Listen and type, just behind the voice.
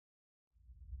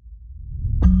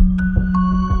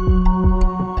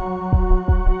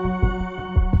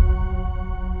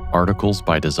articles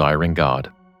by Desiring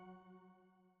God.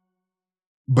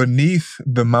 Beneath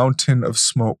the mountain of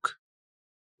smoke,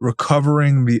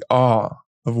 recovering the awe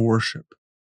of worship.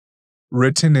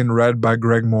 Written and read by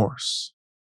Greg Morse.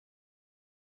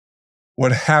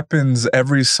 What happens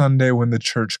every Sunday when the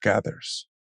church gathers?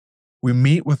 We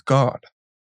meet with God.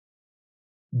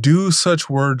 Do such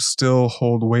words still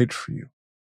hold weight for you?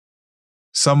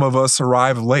 Some of us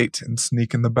arrive late and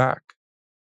sneak in the back.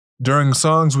 During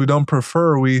songs we don't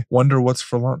prefer, we wonder what's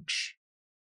for lunch.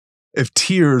 If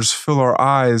tears fill our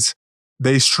eyes,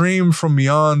 they stream from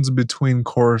yawns between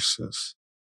choruses.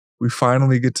 We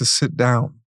finally get to sit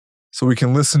down so we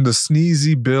can listen to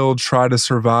Sneezy Bill try to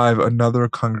survive another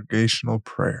congregational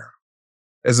prayer.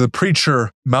 As the preacher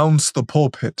mounts the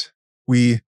pulpit,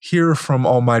 we hear from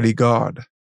Almighty God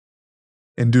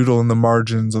and doodle in the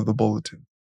margins of the bulletin.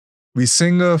 We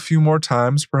sing a few more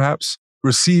times, perhaps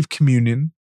receive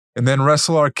communion, and then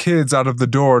wrestle our kids out of the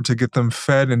door to get them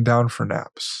fed and down for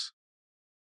naps.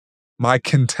 My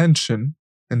contention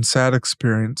and sad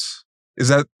experience is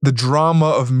that the drama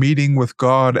of meeting with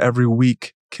God every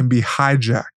week can be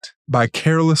hijacked by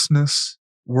carelessness,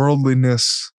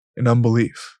 worldliness, and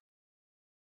unbelief.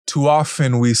 Too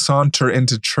often we saunter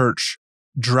into church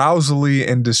drowsily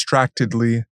and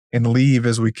distractedly and leave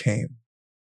as we came.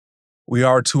 We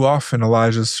are too often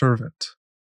Elijah's servant.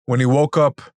 When he woke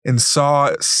up and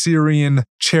saw Syrian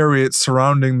chariots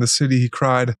surrounding the city, he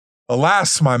cried,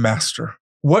 "Alas, my master,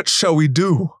 what shall we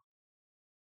do?"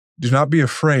 "Do not be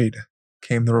afraid,"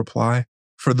 came the reply,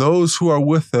 "for those who are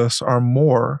with us are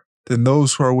more than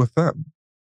those who are with them."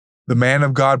 The man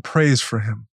of God prays for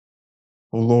him.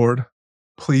 "O Lord,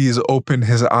 please open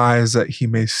his eyes that he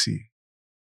may see."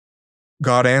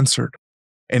 God answered,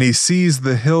 and he sees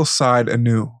the hillside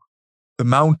anew, the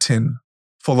mountain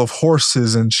full of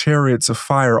horses and chariots of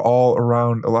fire all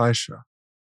around Elisha.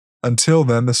 Until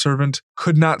then, the servant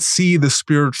could not see the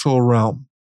spiritual realm.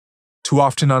 Too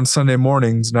often on Sunday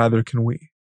mornings, neither can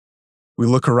we. We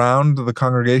look around the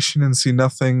congregation and see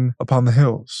nothing upon the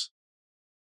hills.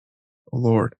 O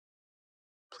Lord,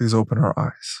 please open our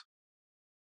eyes.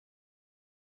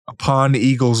 Upon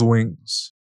eagle's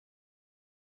wings.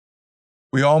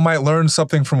 We all might learn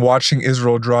something from watching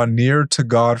Israel draw near to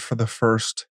God for the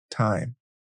first time.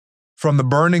 From the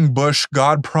burning bush,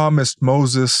 God promised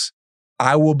Moses,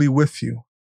 "I will be with you,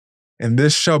 and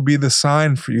this shall be the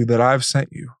sign for you that I've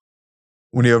sent you.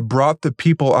 When you have brought the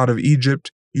people out of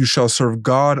Egypt, you shall serve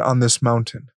God on this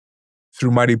mountain." Through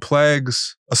mighty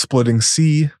plagues, a splitting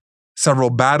sea,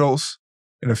 several battles,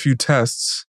 and a few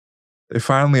tests, they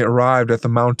finally arrived at the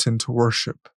mountain to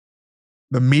worship.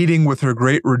 The meeting with their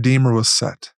great Redeemer was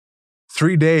set.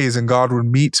 3 days and God would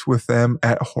meet with them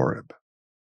at Horeb.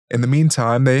 In the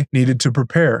meantime, they needed to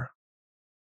prepare.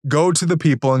 Go to the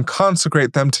people and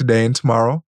consecrate them today and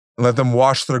tomorrow, and let them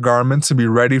wash their garments and be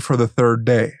ready for the 3rd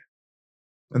day.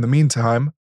 In the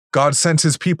meantime, God sent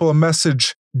his people a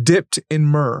message dipped in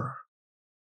myrrh.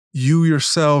 "You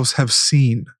yourselves have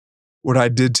seen what I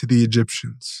did to the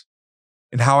Egyptians,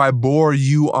 and how I bore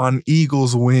you on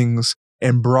eagle's wings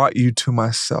and brought you to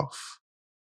myself.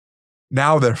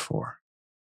 Now, therefore,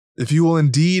 if you will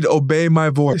indeed obey my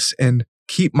voice and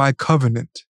keep my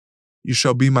covenant, you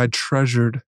shall be my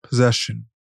treasured possession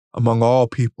among all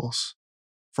peoples.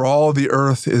 For all the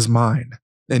earth is mine,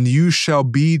 and you shall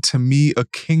be to me a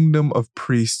kingdom of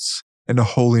priests and a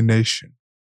holy nation."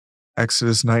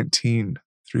 Exodus 19,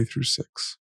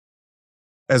 3-6.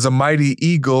 As a mighty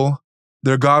eagle,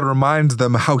 their God reminds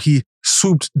them how he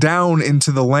swooped down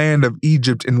into the land of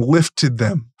Egypt and lifted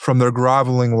them from their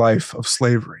groveling life of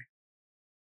slavery.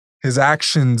 His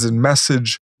actions and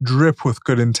message drip with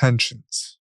good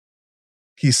intentions.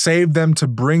 He saved them to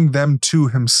bring them to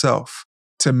himself,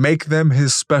 to make them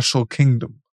his special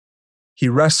kingdom. He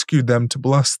rescued them to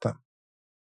bless them,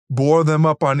 bore them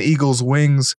up on eagle's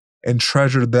wings, and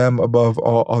treasured them above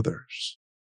all others.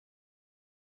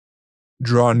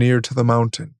 Draw near to the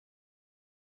mountain.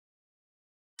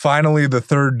 Finally, the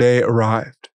 3rd day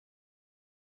arrived.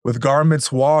 With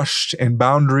garments washed and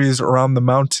boundaries around the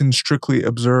mountain strictly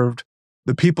observed,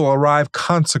 the people arrived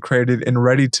consecrated and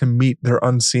ready to meet their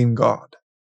unseen God.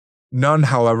 None,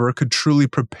 however, could truly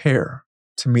prepare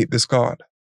to meet this God.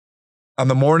 On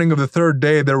the morning of the 3rd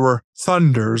day, there were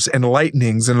thunders and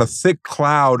lightnings and a thick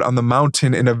cloud on the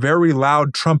mountain and a very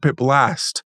loud trumpet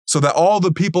blast, so that all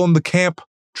the people in the camp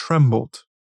trembled.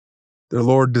 Their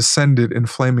Lord descended in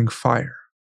flaming fire.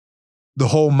 The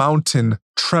whole mountain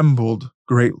trembled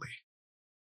greatly.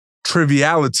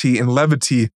 Triviality and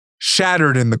levity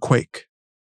shattered in the quake.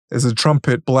 As the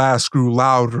trumpet blast grew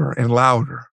louder and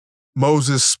louder,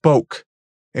 Moses spoke,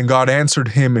 and God answered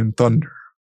him in thunder.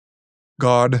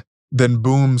 God then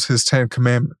booms his 10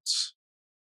 commandments.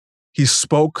 He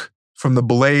spoke from the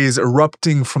blaze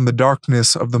erupting from the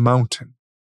darkness of the mountain.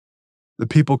 The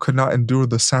people could not endure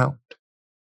the sound.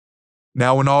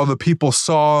 Now when all the people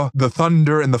saw the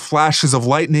thunder and the flashes of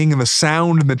lightning and the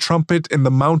sound and the trumpet and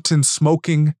the mountain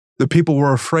smoking, the people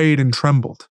were afraid and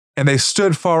trembled. And they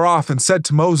stood far off and said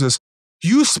to Moses,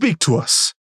 "You speak to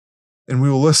us, and we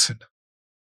will listen.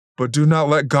 But do not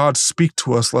let God speak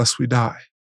to us lest we die."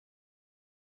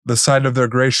 The sight of their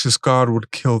gracious God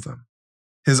would kill them.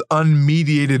 His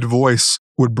unmediated voice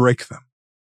would break them.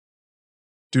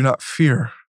 "Do not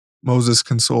fear," Moses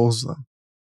consoles them,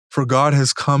 "for God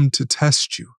has come to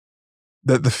test you,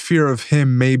 that the fear of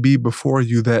him may be before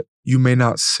you, that you may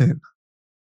not sin."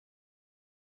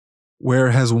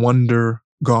 Where has wonder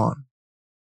gone?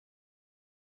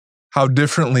 How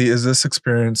differently is this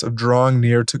experience of drawing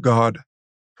near to God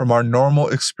from our normal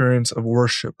experience of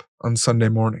worship on Sunday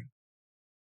morning?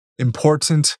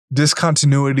 Important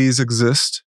discontinuities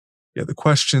exist, yet the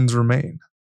questions remain.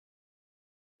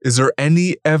 Is there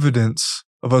any evidence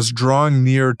of us drawing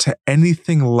near to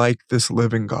anything like this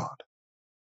living God?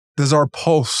 Does our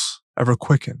pulse ever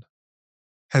quicken?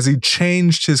 Has he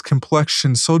changed his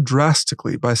complexion so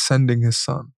drastically by sending his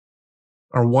son?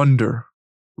 Our wonder,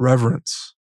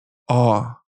 reverence,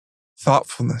 awe,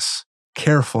 thoughtfulness,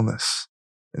 carefulness,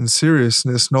 and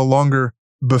seriousness no longer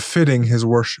befitting his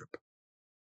worship?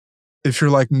 If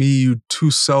you're like me, you too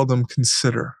seldom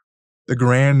consider the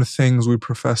grand things we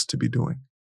profess to be doing.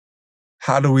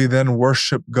 How do we then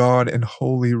worship God in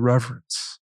holy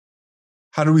reverence?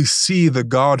 How do we see the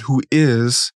God who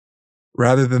is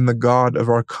rather than the God of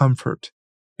our comfort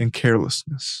and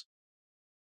carelessness?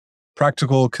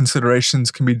 Practical considerations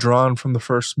can be drawn from the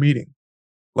first meeting.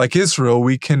 Like Israel,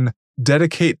 we can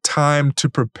dedicate time to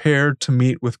prepare to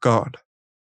meet with God.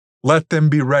 Let them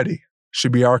be ready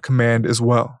should be our command as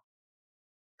well.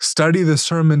 Study the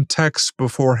sermon text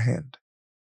beforehand.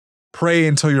 Pray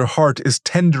until your heart is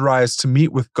tenderized to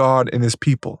meet with God and his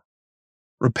people.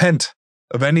 Repent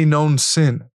of any known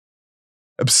sin.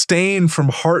 Abstain from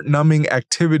heart-numbing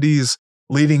activities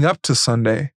leading up to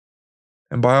Sunday.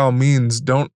 And by all means,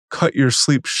 don't cut your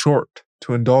sleep short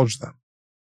to indulge them.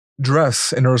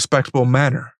 Dress in a respectable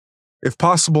manner. If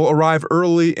possible, arrive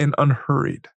early and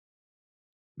unhurried.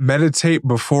 Meditate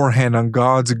beforehand on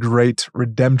God's great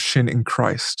redemption in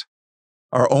Christ,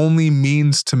 our only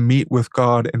means to meet with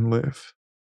God and live.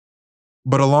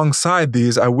 But alongside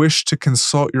these, I wish to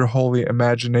consult your holy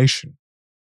imagination,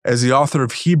 as the author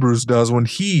of Hebrews does when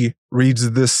he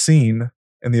reads this scene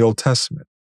in the Old Testament.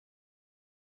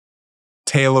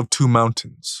 Tale of Two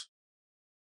Mountains.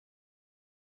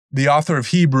 The author of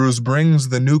Hebrews brings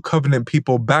the New Covenant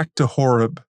people back to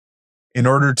Horeb in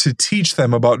order to teach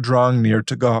them about drawing near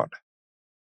to God.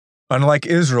 Unlike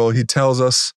Israel, he tells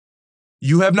us,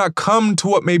 "You have not come to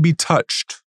what may be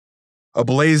touched, a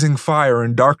blazing fire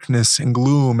and darkness and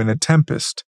gloom and a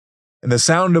tempest, and the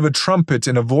sound of a trumpet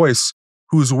and a voice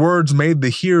whose words made the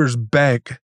hearers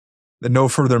beg that no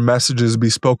further messages be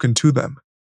spoken to them.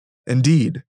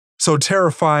 Indeed, so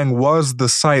terrifying was the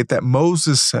sight that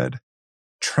Moses said,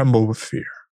 'Tremble with fear.'"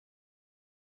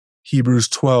 Hebrews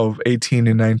 12:18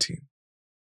 and 19.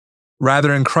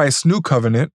 Rather, in Christ's new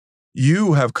covenant,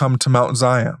 you have come to Mount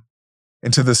Zion,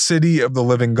 and to the city of the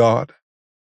living God,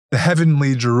 the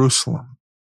heavenly Jerusalem,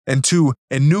 and to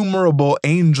innumerable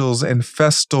angels in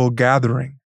festal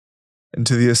gathering, and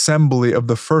to the assembly of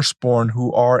the firstborn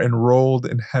who are enrolled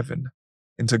in heaven,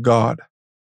 and to God,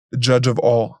 the judge of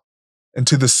all, and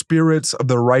to the spirits of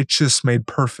the righteous made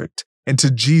perfect, and to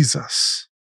Jesus,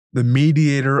 the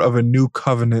mediator of a new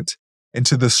covenant, and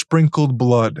to the sprinkled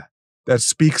blood that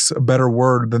speaks a better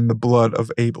word than the blood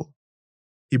of Abel.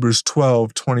 Hebrews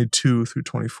 12:22 through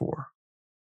 24.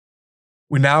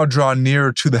 We now draw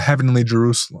near to the heavenly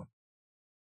Jerusalem,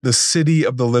 the city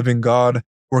of the living God,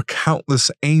 where countless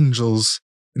angels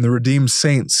and the redeemed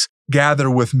saints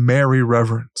gather with merry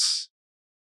reverence,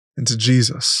 and to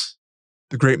Jesus,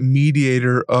 the great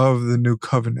mediator of the new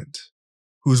covenant,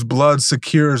 whose blood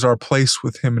secures our place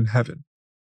with him in heaven.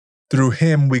 Through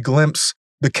him we glimpse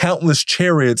the countless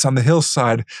chariots on the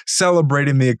hillside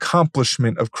celebrating the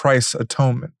accomplishment of Christ's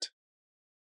atonement.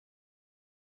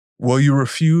 Will you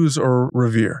refuse or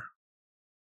revere?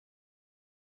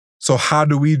 So how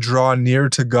do we draw near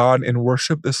to God in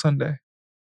worship this Sunday?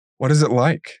 What is it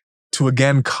like to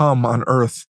again come on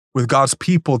earth with God's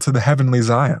people to the heavenly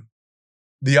Zion?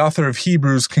 The author of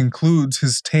Hebrews concludes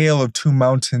his tale of two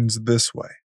mountains this way.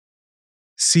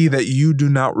 See that you do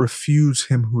not refuse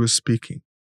him who is speaking.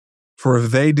 For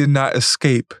if they did not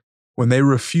escape when they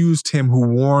refused him who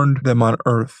warned them on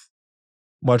earth,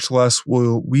 much less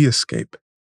will we escape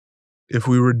if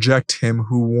we reject him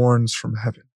who warns from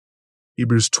heaven.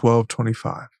 Hebrews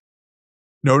 12:25.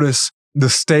 Notice the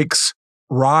stakes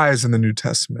rise in the New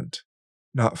Testament,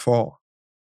 not fall.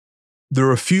 The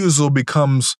refusal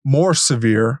becomes more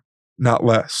severe, not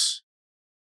less.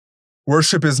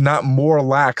 Worship is not more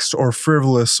lax or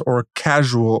frivolous or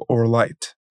casual or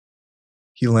light.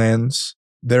 He lands,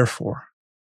 therefore,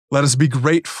 let us be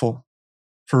grateful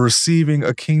for receiving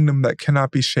a kingdom that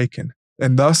cannot be shaken,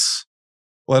 and thus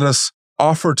let us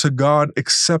offer to God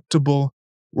acceptable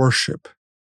worship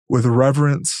with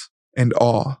reverence and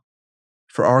awe,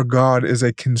 for our God is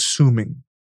a consuming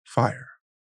fire.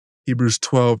 Hebrews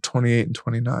 12:28 and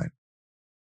 29.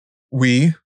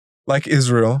 We, like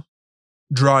Israel,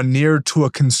 draw near to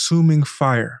a consuming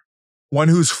fire, one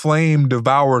whose flame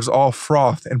devours all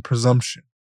froth and presumption.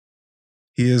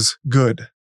 He is good,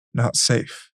 not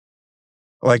safe.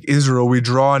 Like Israel, we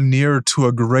draw near to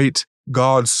a great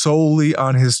God solely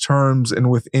on his terms and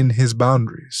within his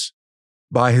boundaries,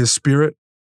 by his Spirit,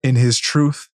 in his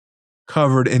truth,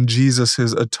 covered in Jesus'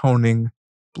 atoning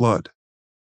blood.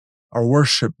 Our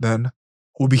worship, then,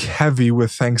 will be heavy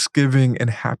with thanksgiving and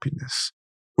happiness,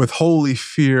 with holy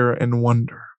fear and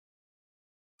wonder.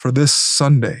 For this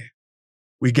Sunday,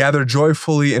 we gather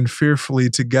joyfully and fearfully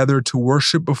together to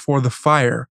worship before the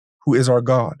fire, who is our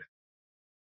God.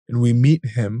 And we meet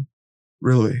him,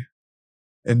 really,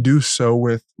 and do so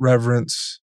with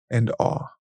reverence and awe.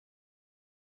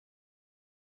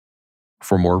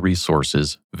 For more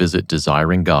resources, visit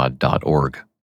desiringgod.org.